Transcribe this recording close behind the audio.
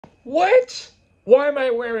What? Why am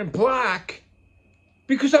I wearing black?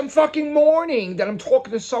 Because I'm fucking mourning that I'm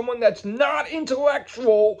talking to someone that's not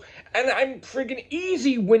intellectual and I'm freaking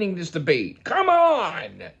easy winning this debate. Come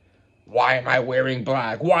on! Why am I wearing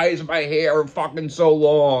black? Why is my hair fucking so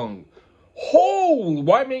long?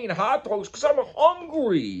 Why am I eating hot dogs? Because I'm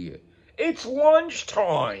hungry. It's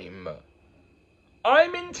lunchtime.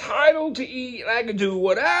 I'm entitled to eat and I can do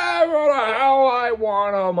whatever the hell I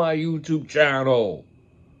want on my YouTube channel.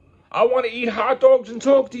 I want to eat hot dogs and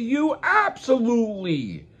talk to you?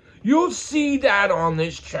 Absolutely. You'll see that on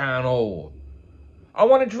this channel. I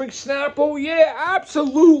want to drink Snapple? Yeah,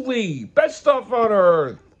 absolutely. Best stuff on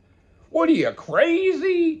earth. What are you,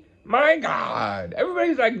 crazy? My God.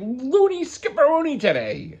 Everybody's like loony skipperoni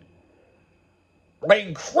today.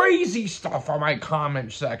 Like crazy stuff on my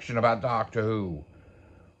comment section about Doctor Who.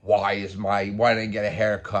 Why didn't I get a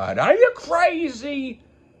haircut? Are you crazy?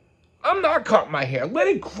 I'm not cutting my hair. Let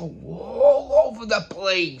it grow all over the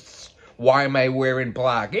place. Why am I wearing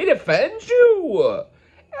black? It offends you.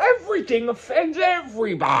 Everything offends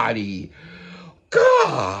everybody.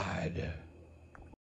 God.